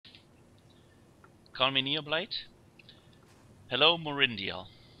Call me Neoblade. Hello, Morindil.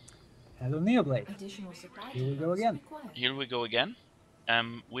 Hello, Neoblade. Here we go again. Here we go again.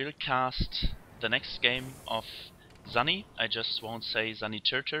 We'll cast the next game of Sani. I just won't say Sani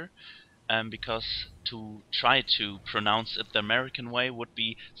Turter, because to try to pronounce it the American way would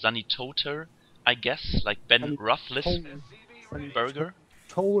be Sani Toter, I guess, like Ben Sunny Roethlisberger.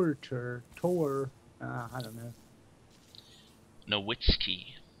 I don't know.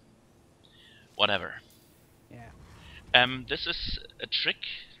 Nowitzki. Whatever. Yeah. This is a trick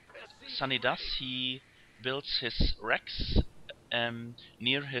Sani does. He builds his Rex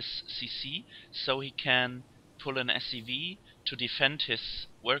near his CC so he can pull an SCV to defend his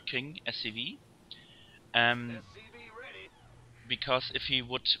working SCV. Because if he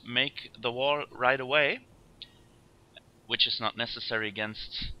would make the wall right away, which is not necessary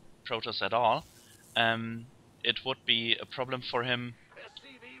against Protoss at all, it would be a problem for him.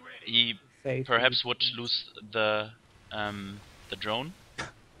 He perhaps would lose the drone,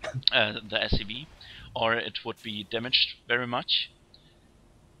 the SCV, or it would be damaged very much.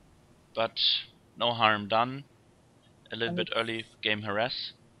 But no harm done. A little bit early game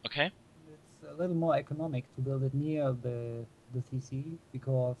harass. Okay. It's a little more economic to build it near the CC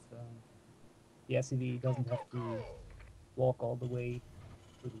because the SCV doesn't have to walk all the way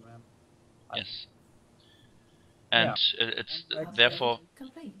to the ramp. Yes. And it's therefore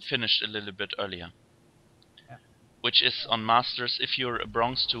finished a little bit earlier. Yeah. Which is on Masters. If you're a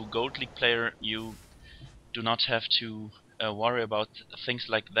Bronze to Gold League player, you do not have to worry about things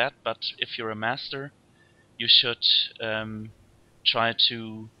like that. But if you're a Master, you should try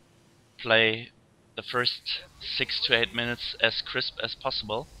to play the first 6 to 8 minutes as crisp as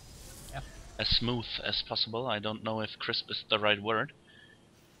possible. Yeah. As smooth as possible. I don't know if crisp is the right word.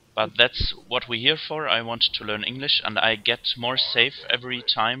 But that's what we're here for. I want to learn English, and I get more safe every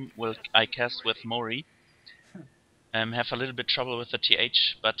time I cast with Mori. Have a little bit trouble with the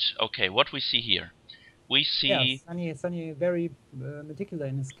TH, but okay, what we see here. We see... Yeah, Sani very meticulous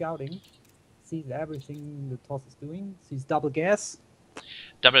in his scouting. Sees everything the toss is doing. Sees double gas.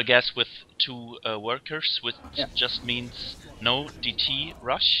 Double gas with 2 workers, which just means no DT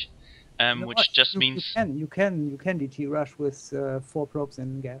rush. Which just means you can DT rush with 4 probes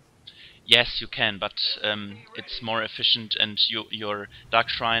in gas. Yes, you can, but it's more efficient, and your Dark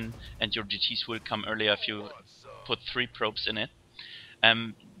Shrine and your DTs will come earlier if you put 3 probes in it.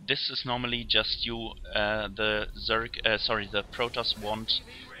 This is normally just you, the Protoss want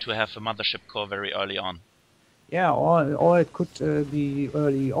to have a mothership core very early on. Yeah, or it could be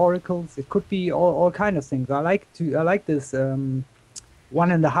early oracles. It could be all kind of things. I like this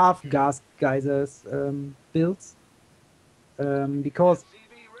 1.5 gas geysers builds because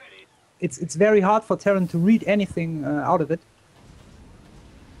it's very hard for Terran to read anything out of it.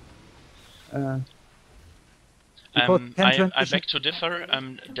 I beg to differ.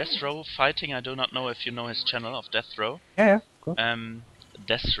 Death Row Fighting, I do not know if you know his channel of Death Row. Yeah, of course.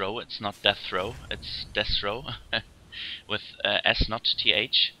 Death Row, it's not Death Row, it's Death Row with S, not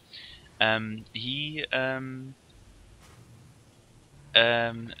TH. He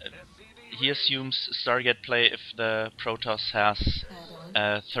assumes Stargate play if the Protoss has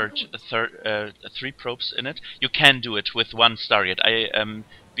 3 probes in it. You can do it with 1 Stargate.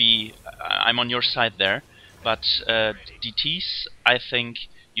 I'm on your side there, but DTs, I think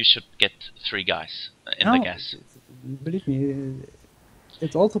you should get 3 guys in the gas. Believe me,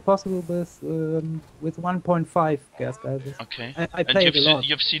 it's also possible with 1.5 gas geysers. Okay. I play it a lot.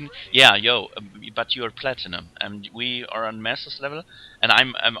 You've seen, but you're platinum, and we are on Masters level, and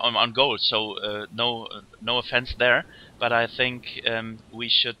I'm on gold. So no offense there, but I think we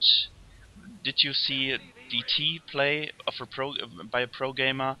should. Did you see DT play by a pro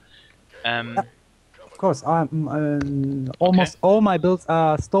gamer? Of course, almost all my builds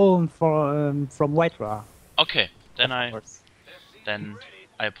are stolen from Whitera. Okay, then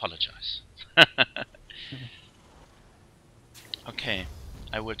I apologize. Okay,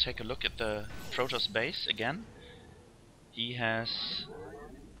 I will take a look at the Protoss base again. He has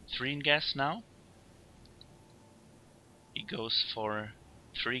 3 in gas now. He goes for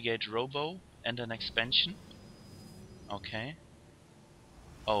 3-gate Robo and an expansion. Okay.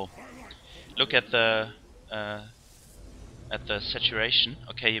 Oh, look at the saturation.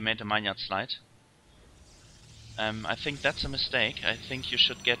 Okay, you made a Mineyard slide. I think that's a mistake. I think you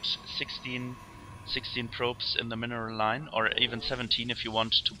should get 16 probes in the mineral line, or even 17 if you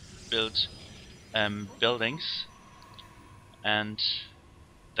want to build buildings, and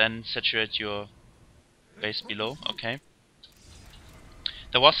then saturate your base below. Okay.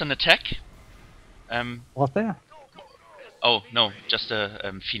 There was an attack. What there? Oh no, just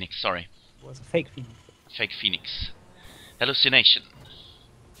a Phoenix. Sorry. It was a fake Phoenix. Fake Phoenix. Hallucination.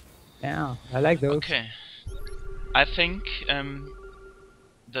 Yeah, I like those. Okay. I think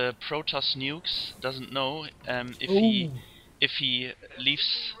the Protoss nukes doesn't know if he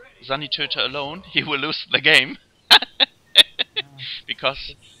leaves Sanitöter alone, he will lose the game. Yeah.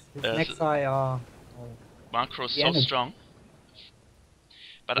 Because His Nexi are macro is the so energy. strong.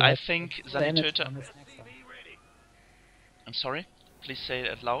 But He I had think full energy Sanitöter... on his Nexi. I'm sorry? Please say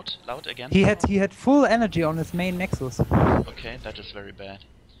it loud again. He had full energy on his main Nexus. Okay, that is very bad.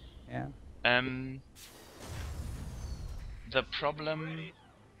 Yeah. The problem,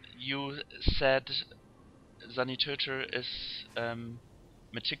 you said Sanitöter is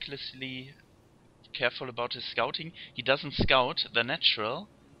meticulously careful about his scouting. He doesn't scout the natural.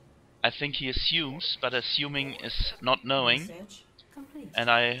 I think he assumes, but assuming is not knowing. And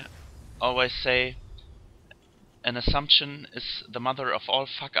I always say, an assumption is the mother of all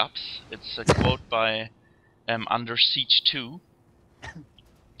fuck-ups. It's a quote by Under Siege 2.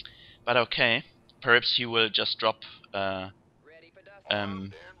 But okay, perhaps he will just drop the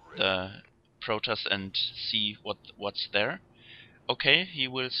Protoss and see what's there. Okay, he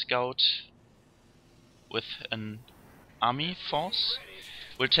will scout with an army force.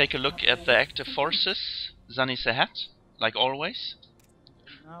 We'll take a look at the active forces. Sani's ahead, like always.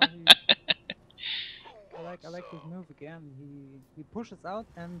 Now I like his move again. He pushes out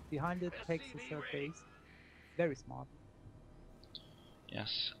and behind it takes the third base. Very smart.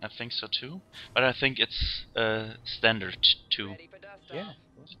 Yes, I think so too. But I think it's standard to Yeah.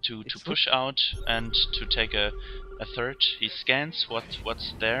 to push out and to take a third. He scans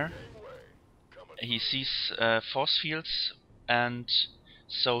what's there. He sees force fields, and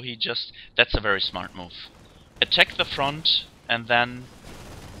so he just... That's a very smart move. Attack the front and then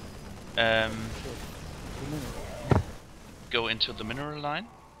go into the mineral line.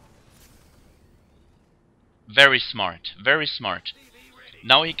 Very smart, very smart.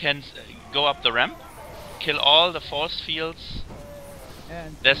 Now he can go up the ramp, kill all the force fields.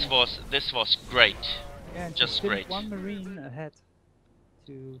 And This was great. and Just great. One Marine ahead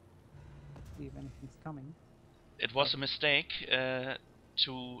to see if anything's coming. It was a mistake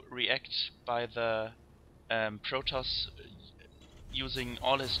to react by the Protoss using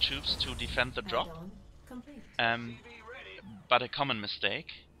all his troops to defend the drop. But a common mistake,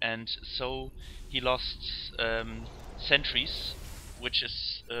 and so he lost sentries, which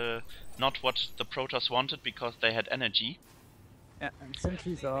is not what the Protoss wanted because they had energy. Yeah, and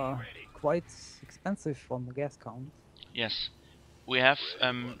sentries are quite expensive on the gas count. Yes, we have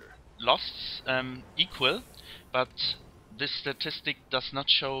losts equal, but this statistic does not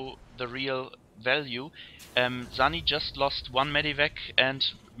show the real value. Sani just lost one medivac and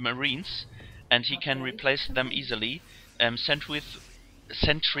marines, and he can replace them easily. Sentries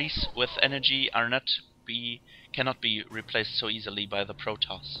with energy cannot be replaced so easily by the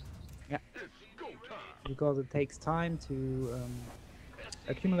Protoss. Yeah, because it takes time to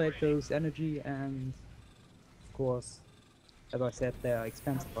accumulate those energy, and of course, as I said, they are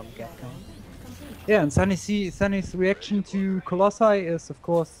expensive on the gas count. Yeah, and Sani's reaction to Colossi is of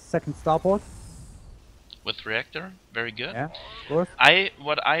course second starport. With reactor, very good. Yeah, of course. I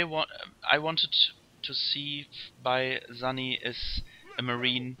wanted to see by Sani is a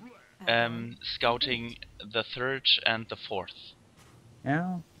marine scouting the third and the fourth.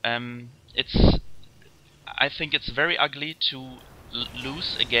 Yeah. I think it's very ugly to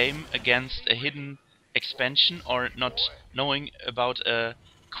lose a game against a hidden expansion or not knowing about a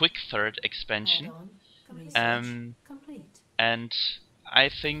quick third expansion. And I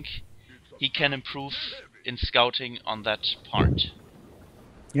think he can improve in scouting on that part.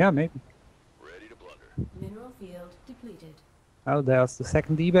 Yeah, maybe. Mineral field depleted. Oh, there's the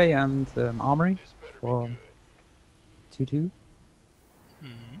second eBay and armory for 2-2.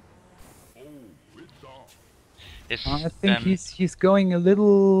 I think he's going a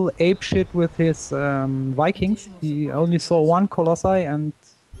little apeshit with his Vikings. He only saw one Colossi and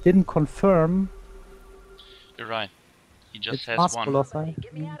didn't confirm. You're right. He just It's has one. Colossi.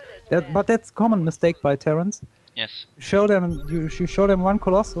 But that's a common mistake by Terrans. Yes. You show them one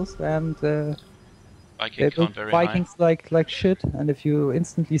Colossus and Viking they build very Vikings high. like shit, and if you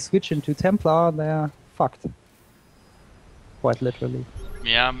instantly switch into Templar, they're fucked. Quite literally.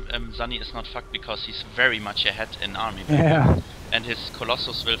 Yeah, Sani is not fucked because he's very much ahead in army. Yeah. And his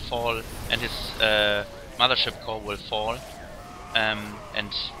Colossus will fall, and his Mothership Core will fall,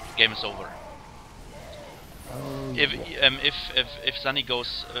 and game is over. Oh, If Sani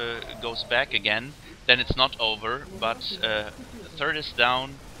goes back again, then it's not over. But third is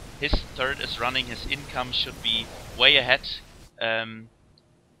down, his third is running. His income should be way ahead.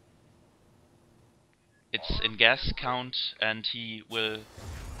 it's in gas count, and he will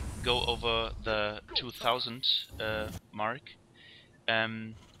go over the 2000 mark.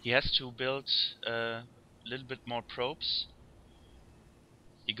 He has to build a little bit more probes.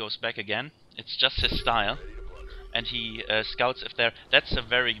 He goes back again. It's just his style. And he scouts if there... That's a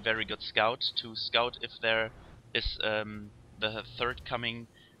very, very good scout, to scout if there is the third coming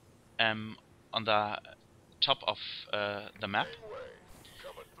on the top of the map.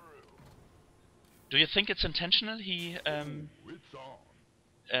 Do you think it's intentional? He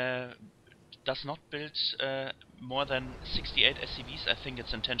does not build more than 68 SCVs. I think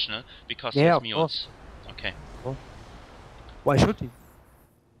it's intentional, because he Yeah, has of course. mules. Okay. Why should he?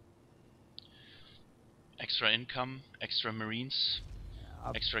 Extra income, extra marines,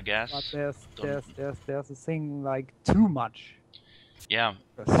 Uh, extra But gas. there's a thing like too much. Yeah,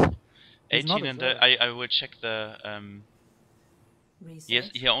 He's not 18 a in the... third. I will check the... Research.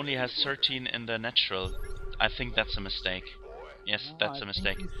 he only has 13 in the natural. I think that's a mistake. Yes, No, that's I a think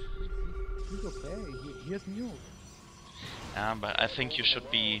mistake. he's okay. He has mule. But I think you should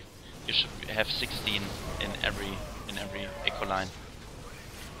have 16 in every eco line.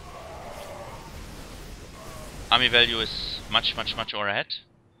 Army value is much ahead.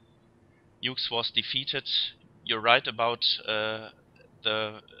 Ukes was defeated. You're right about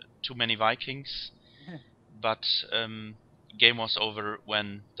the too many Vikings, but game was over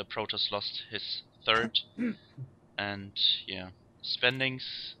when the Protoss lost his third. And yeah,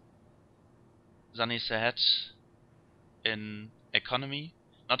 spendings. Sani's ahead in economy,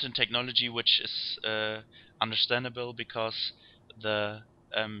 not in technology, which is understandable, because the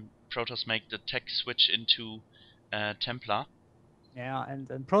Protoss make the tech switch into Templar. Yeah, and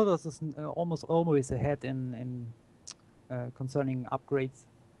Protoss is almost always ahead in concerning upgrades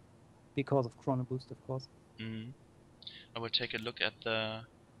because of Chrono Boost, of course. I will take a look at the...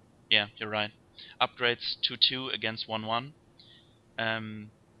 Yeah, you're right. Upgrades 2-2 against 1-1.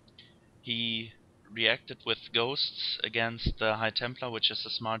 He reacted with Ghosts against the High Templar, which is a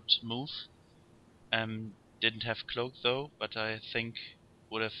smart move. Didn't have Cloak though, but I think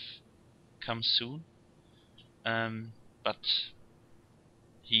would have come soon. But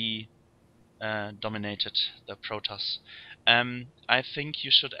he dominated the Protoss. I think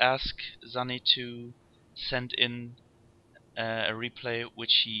you should ask Sani to send in a replay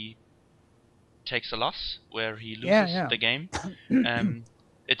which he takes a loss, where he loses the game.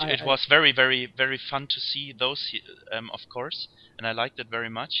 It was very fun to see those, of course, and I liked it very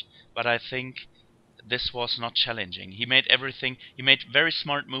much. But I think this was not challenging. He made everything. He made very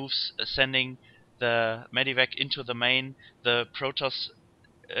smart moves, sending the Medivac into the main. The Protoss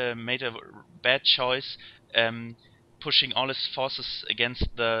made a bad choice, pushing all his forces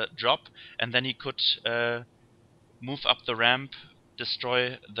against the drop, and then he could move up the ramp,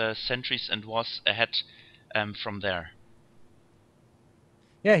 destroy the sentries, and was ahead from there.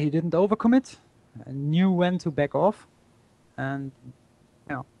 Yeah, he didn't overcommit, knew when to back off, and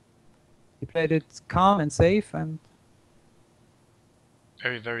yeah, he played it calm and safe, and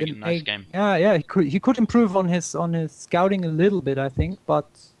very nice game. Yeah, he could improve on his scouting a little bit, I think, but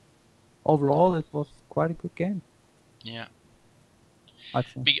overall it was quite a good game. Yeah. I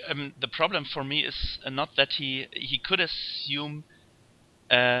think. The problem for me is not that he could assume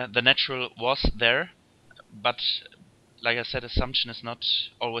the natural was there, but like I said, assumption is not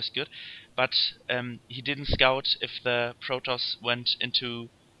always good. But he didn't scout if the Protoss went into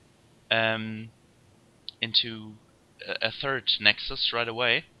a third Nexus right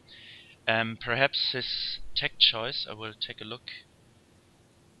away. Perhaps his tech choice. I will take a look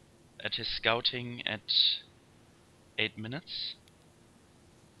at his scouting at 8 minutes.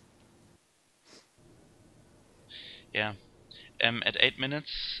 Yeah. At 8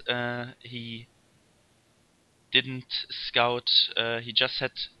 minutes, he didn't scout. He just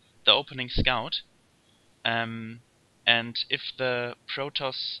had the opening scout. And if the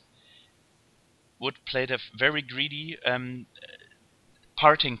Protoss would play the very greedy,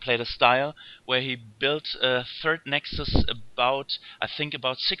 Parting played a style where he built a third Nexus about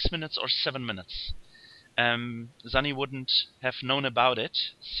 6 minutes or 7 minutes. Sani wouldn't have known about it,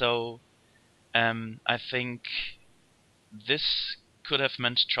 so I think this could have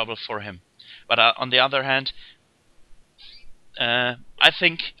meant trouble for him. But on the other hand, I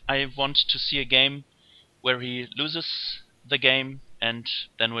think I want to see a game where he loses the game, and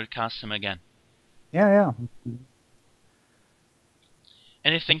then we'll cast him again. Yeah.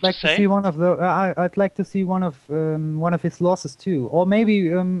 Anything I'd like to say? see one of the. I'd like to see one of his losses too, or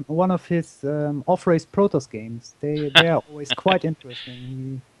maybe one of his off-race Protoss games. They are always quite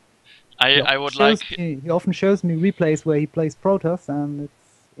interesting. I would like. He often shows me replays where he plays Protoss, and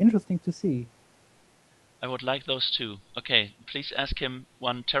it's interesting to see. I would like those two. Okay, please ask him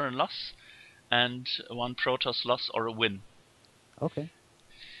 1 Terran loss and 1 Protoss loss or a win. Okay.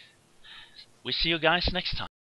 We see you guys next time.